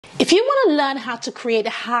If you want to learn how to create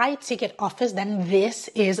high ticket offers, then this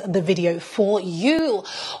is the video for you.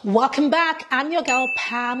 Welcome back. I'm your girl,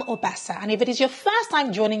 Pam Obasa. And if it is your first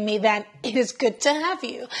time joining me, then it is good to have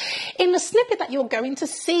you. In the snippet that you're going to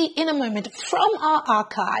see in a moment from our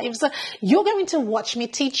archives, you're going to watch me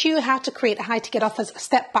teach you how to create high ticket offers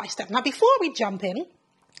step by step. Now, before we jump in,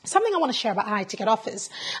 something I want to share about high ticket offers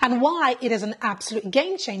and why it is an absolute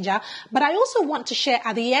game changer. But I also want to share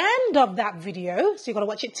at the end of that video, so you've got to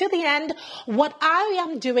watch it till the end, what I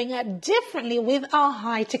am doing differently with our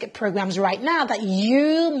high ticket programs right now that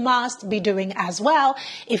you must be doing as well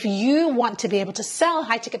if you want to be able to sell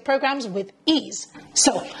high ticket programs with ease.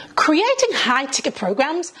 So creating high ticket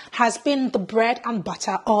programs has been the bread and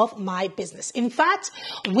butter of my business. In fact,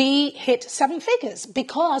 we hit 7 figures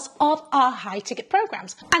because of our high ticket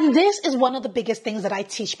programs. And this is one of the biggest things that I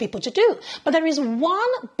teach people to do. But there is one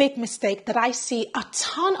big mistake that I see a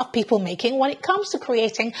ton of people making when it comes to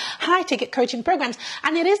creating high ticket coaching programs.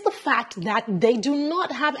 And it is the fact that they do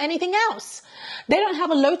not have anything else. They don't have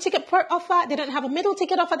a low ticket offer. They don't have a middle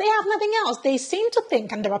ticket offer. They have nothing else. They seem to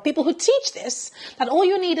think, and there are people who teach this, that all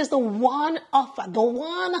you need is the one offer, the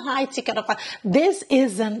one high ticket offer. This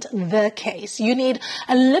isn't the case. You need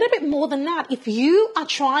a little bit more than that. If you are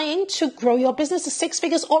trying to grow your business to 6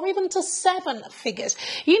 figures or even to 7 figures,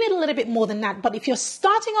 you need a little bit more than that. But if you're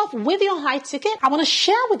starting off with your high ticket, I want to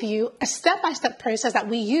share with you a step-by-step process that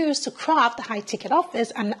we use to craft high ticket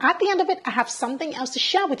offers. And at the end of it, I have something else to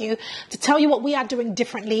share with you to tell you what we are doing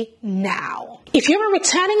differently now. If you're a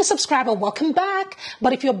returning subscriber, welcome back.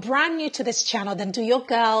 But if you're brand new to this channel, then do your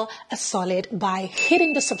girl a solid by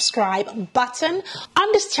hitting the subscribe button.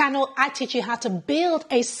 On this channel, I teach you how to build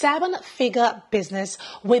a 7-figure business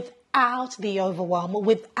without the overwhelm,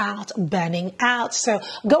 without burning out. So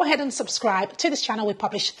go ahead and subscribe to this channel. We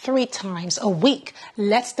publish 3 times a week.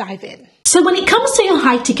 Let's dive in. So when it comes to your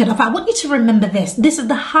high ticket offer, I want you to remember this. This is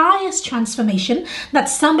the highest transformation that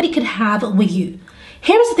somebody could have with you.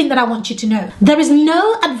 Here is the thing that I want you to know. There is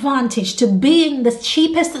no advantage to being the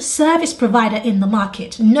cheapest service provider in the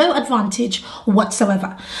market. No advantage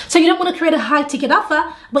whatsoever. So you don't want to create a high ticket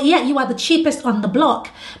offer, but yet you are the cheapest on the block.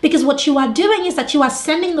 Because what you are doing is that you are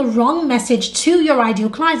sending the wrong message to your ideal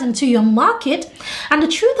clients and to your market. And the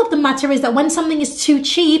truth of the matter is that when something is too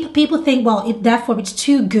cheap, people think, well, therefore it's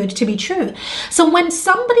too good to be true. So when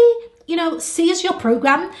somebody sees your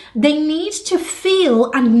program, they need to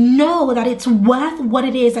feel and know that it's worth what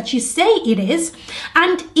it is that you say it is.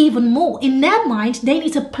 And even more, in their mind, they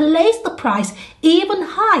need to place the price even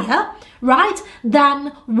higher, right, than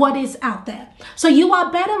what is out there. So you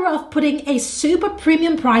are better off putting a super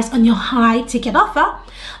premium price on your high ticket offer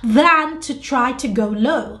than to try to go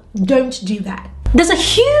low. Don't do that. There's a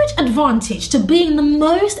huge advantage to being the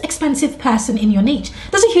most expensive person in your niche.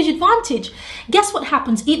 There's a huge advantage. Guess what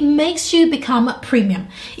happens? It makes you become premium.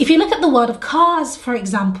 If you look at the world of cars, for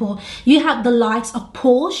example, you have the likes of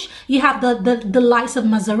Porsche, you have the likes of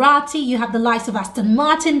Maserati, you have the likes of Aston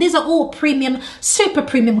Martin. These are all premium, super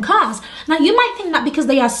premium cars. Now, you might think that because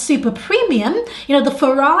they are super premium, the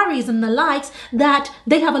Ferraris and the likes, that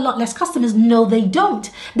they have a lot less customers. No, they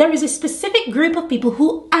don't. There is a specific group of people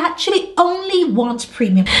who actually only want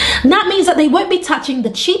premium. That means that they won't be touching the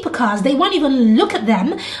cheaper cars. They won't even look at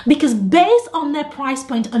them because based on their price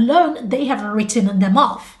point alone, they have written them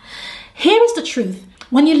off. Here is the truth.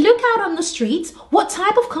 When you look out on the streets, what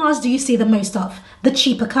type of cars do you see the most of? The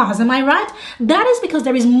cheaper cars, am I right? That is because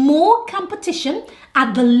there is more competition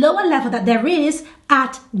at the lower level that there is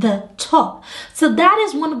at the top. So that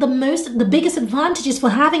is one of the biggest advantages for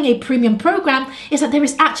having a premium program, is that there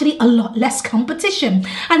is actually a lot less competition.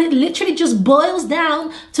 And it literally just boils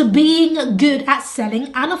down to being good at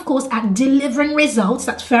selling and of course at delivering results.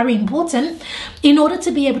 That's very important in order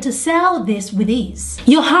to be able to sell this with ease.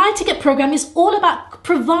 Your high ticket program is all about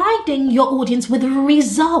providing your audience with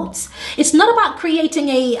results. It's not about creating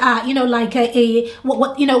a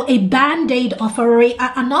band-aid offer or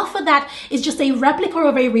an offer that is just a replica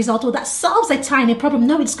of a result or that solves a tiny problem.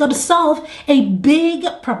 No, it's got to solve a big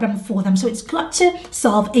problem for them. So it's got to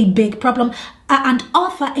solve a big problem and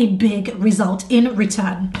offer a big result in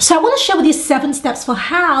return. So I want to share with you 7 steps for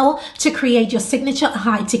how to create your signature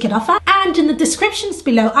high ticket offer. And in the descriptions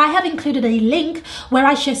below, I have included a link where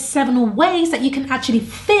I share 7 ways that you can actually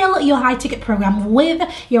fill your high ticket program with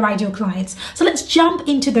your ideal clients. So let's jump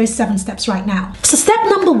into those 7 steps right now. So step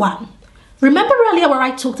number 1. Remember earlier where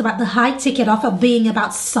I talked about the high ticket offer being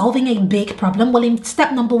about solving a big problem? Well, in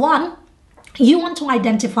step number 1, you want to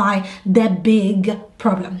identify their big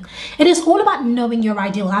problem. It is all about knowing your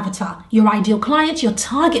ideal avatar, your ideal client, your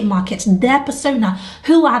target market, their persona.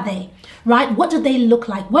 Who are they? right? What do they look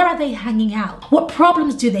like? Where are they hanging out? What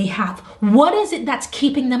problems do they have? What is it that's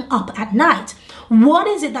keeping them up at night? What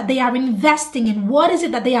is it that they are investing in? What is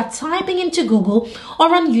it that they are typing into Google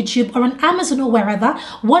or on YouTube or on Amazon or wherever?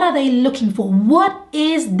 What are they looking for? What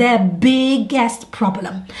is their biggest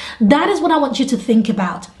problem? That is what I want you to think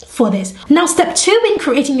about for this. Now, step 2 in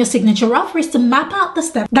creating your signature offer is to map out the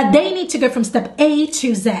steps that they need to go from step A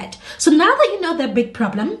to Z. So now that you know their big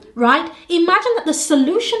problem, right? Imagine that the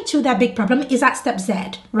solution to their big problem is at step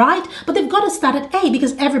Z, right? But they've got to start at A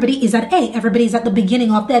because everybody is at A. Everybody is at the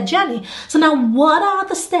beginning of their journey. So now what are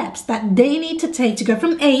the steps that they need to take to go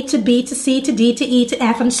from A to B to C to D to E to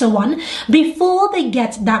F and so on before they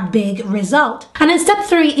get that big result? And then step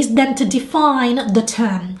 3 is then to define the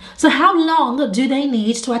term. So how long do they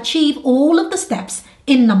need to achieve all of the steps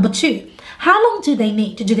in number 2? How long do they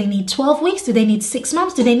need? Do they need 12 weeks? Do they need 6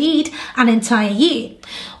 months? Do they need an entire year?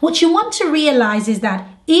 What you want to realize is that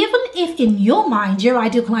even if in your mind your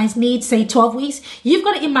ideal clients need, say, 12 weeks, you've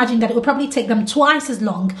got to imagine that it will probably take them twice as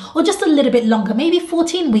long or just a little bit longer, maybe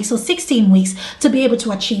 14 weeks or 16 weeks to be able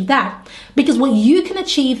to achieve that. Because what you can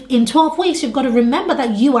achieve in 12 weeks, you've got to remember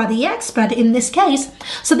that you are the expert in this case.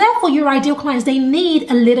 So therefore, your ideal clients, they need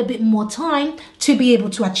a little bit more time to be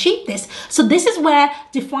able to achieve this. So this is where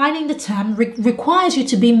defining the term requires you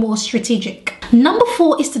to be more strategic. Number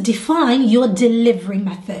 4 is to define your delivery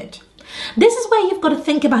method. This is where you've got to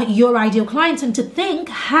think about your ideal clients and to think,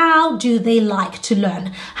 how do they like to learn?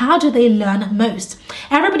 How do they learn most?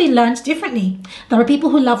 Everybody learns differently. There are people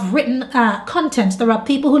who love written content. There are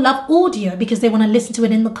people who love audio because they want to listen to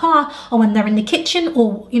it in the car or when they're in the kitchen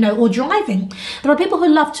or, or driving. There are people who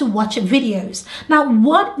love to watch videos. Now,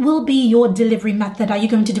 what will be your delivery method? Are you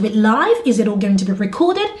going to do it live? Is it all going to be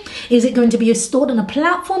recorded? Is it going to be stored on a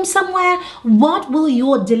platform somewhere? What will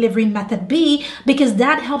your delivery method be? Because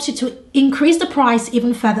that helps you to increase the price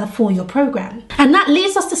even further for your program. And that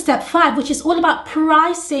leads us to step 5, which is all about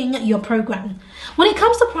pricing your program. When it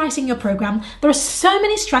comes to pricing your program, there are so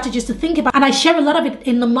many strategies to think about, and I share a lot of it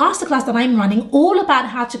in the masterclass that I'm running, all about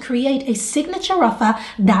how to create a signature offer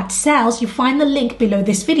that sells. You find the link below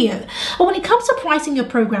this video. But when it comes to pricing your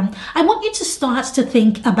program, I want you to start to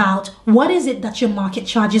think about what is it that your market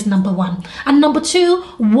charges, number 1. And number 2,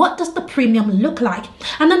 what does the premium look like?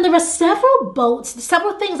 And then there are several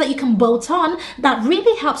things that you can bolt on that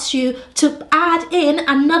really helps you to add in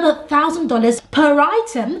another $1,000 per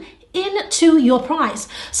item into your price.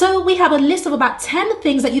 So we have a list of about 10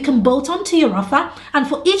 things that you can bolt onto your offer, and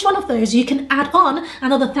for each one of those you can add on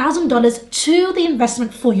another $1,000 to the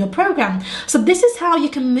investment for your program. So this is how you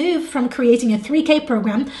can move from creating a 3K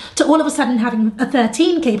program to all of a sudden having a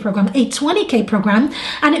 13K program, a 20K program,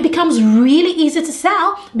 and it becomes really easy to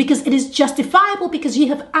sell because it is justifiable because you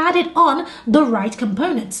have added on the right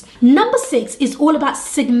components. Number 6 is all about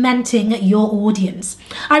segmenting your audience.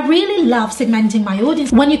 I really love segmenting my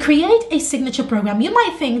audience. When you create a signature program, you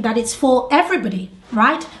might think that it's for everybody,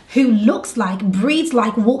 right? Who looks like, breathes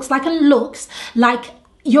like, walks like, and looks like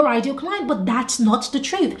your ideal client, but that's not the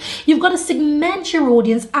truth. You've got to segment your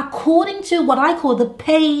audience according to what I call the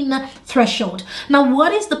pain threshold. Now,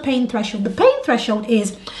 what is the pain threshold? The pain threshold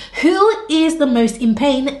is who is the most in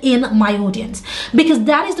pain in my audience, because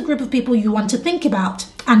that is the group of people you want to think about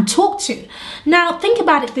and talk to. Now, think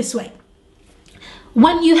about it this way.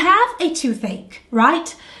 When you have a toothache,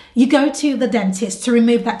 right? You go to the dentist to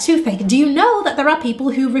remove that toothache. Do you know that there are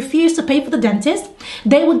people who refuse to pay for the dentist?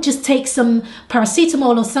 They would just take some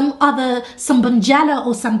paracetamol or some Bonjela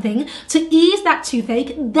or something to ease that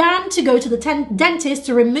toothache than to go to the dentist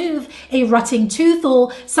to remove a rotting tooth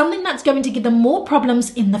or something that's going to give them more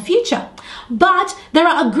problems in the future. But there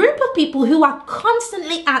are a group of people who are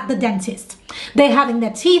constantly at the dentist. They're having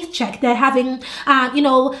their teeth checked. They're having,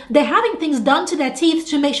 they're having things done to their teeth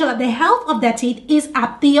to make sure that the health of their teeth is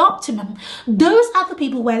at the optimum. Those are the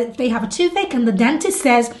people where if they have a toothache and the dentist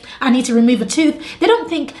says, I need to remove a tooth, they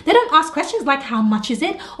don't ask questions like, how much is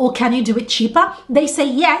it? Or can you do it cheaper? They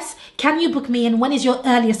say, yes. Can you book me in? When is your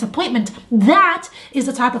earliest appointment? That is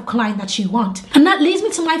the type of client that you want. And that leads me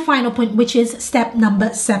to my final point, which is step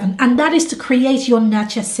number 7. And that is to create your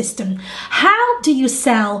nurture system. How do you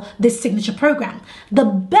sell this signature program? The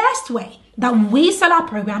best way that we sell our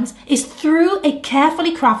programs is through a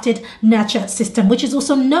carefully crafted nurture system, which is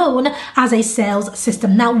also known as a sales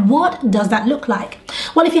system. Now, what does that look like?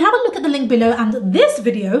 Well, if you have a look at the link below and this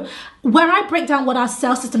video, where I break down what our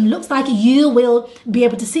sales system looks like, you will be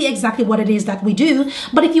able to see exactly what it is that we do.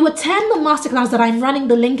 But if you attend the masterclass that I'm running,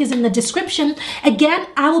 the link is in the description. Again,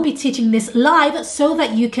 I will be teaching this live so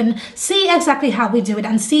that you can see exactly how we do it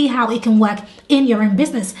and see how it can work in your own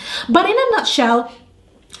business. But in a nutshell,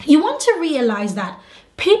 you want to realize that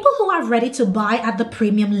people who are ready to buy at the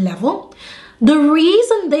premium level, the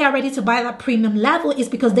reason they are ready to buy at that premium level is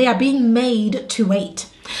because they are being made to wait.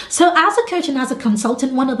 So as a coach and as a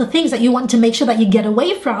consultant, one of the things that you want to make sure that you get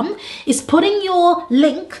away from is putting your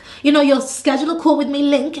link, your schedule a call with me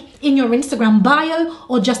link in your Instagram bio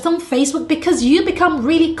or just on Facebook, because you become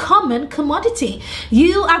really common commodity.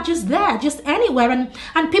 You are just there, just anywhere.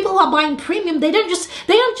 And people who are buying premium, they don't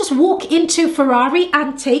just walk into Ferrari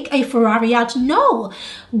and take a Ferrari out. No,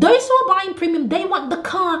 those who are buying premium, they want the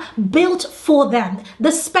car built for them.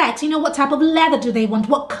 The specs, what type of leather do they want?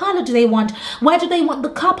 What color do they want? Where do they want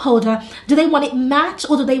the cup holder? Do they want it matte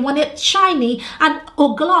or do they want it shiny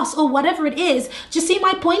or gloss or whatever it is? Do you see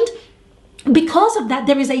my point? Because of that,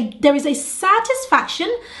 there is a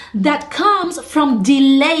satisfaction that comes from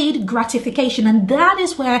delayed gratification, and that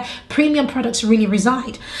is where premium products really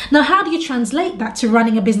reside. Now, how do you translate that to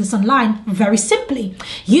running a business online? Very simply,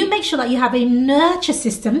 you make sure that you have a nurture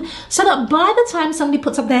system so that by the time somebody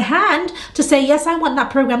puts up their hand to say, yes, I want that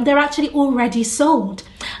program, they're actually already sold.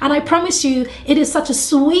 And I promise you, it is such a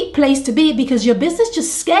sweet place to be because your business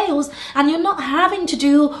just scales and you're not having to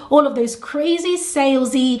do all of those crazy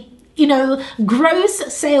salesy,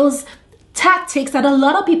 gross sales tactics that a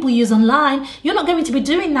lot of people use online. You're not going to be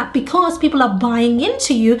doing that because people are buying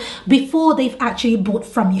into you before they've actually bought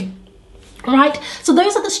from you. Right? So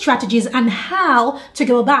those are the strategies and how to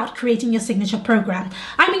go about creating your signature program.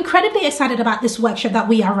 I'm incredibly excited about this workshop that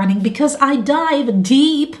we are running because I dive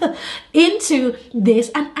deep into this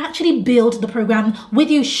and actually build the program with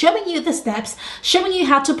you, showing you the steps, showing you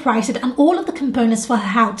how to price it and all of the components for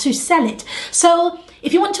how to sell it. So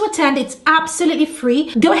if you want to attend, it's absolutely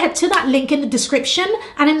free. Go ahead to that link in the description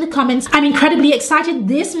and in the comments. I'm incredibly excited.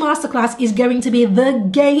 This masterclass is going to be the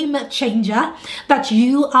game changer that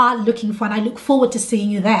you are looking for, and I look forward to seeing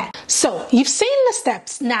you there. So you've seen the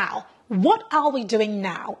steps now. What are we doing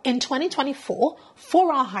now in 2024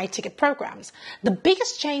 for our high ticket programs? The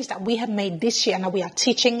biggest change that we have made this year and that we are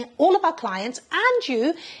teaching all of our clients and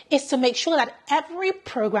you is to make sure that every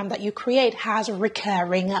program that you create has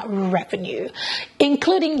recurring revenue,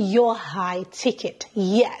 including your high ticket.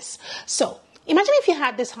 Yes. So imagine if you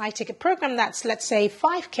had this high ticket program that's, let's say,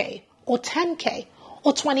 5K or 10K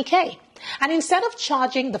or 20K. And instead of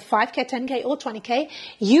charging the 5K, 10K or 20K,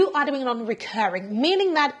 you are doing it on recurring,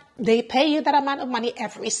 meaning that they pay you that amount of money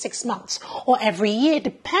every 6 months or every year,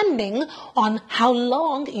 depending on how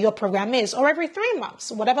long your program is, or every 3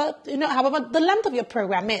 months, whatever, however the length of your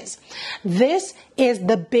program is. This is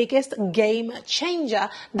the biggest game changer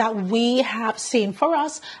that we have seen for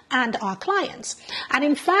us and our clients. And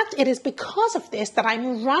in fact, it is because of this that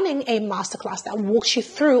I'm running a masterclass that walks you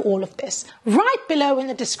through all of this. Right below in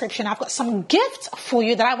the description, I've got some gifts for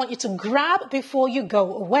you that I want you to grab before you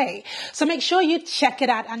go away. So make sure you check it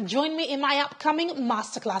out and join me in my upcoming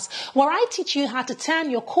masterclass where I teach you how to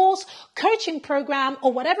turn your course, coaching program,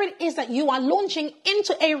 or whatever it is that you are launching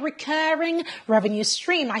into a recurring revenue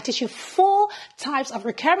stream. I teach you 4 types of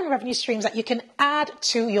recurring revenue streams that you can add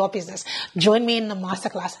to your business. Join me in the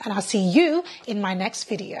masterclass and I'll see you in my next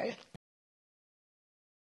video.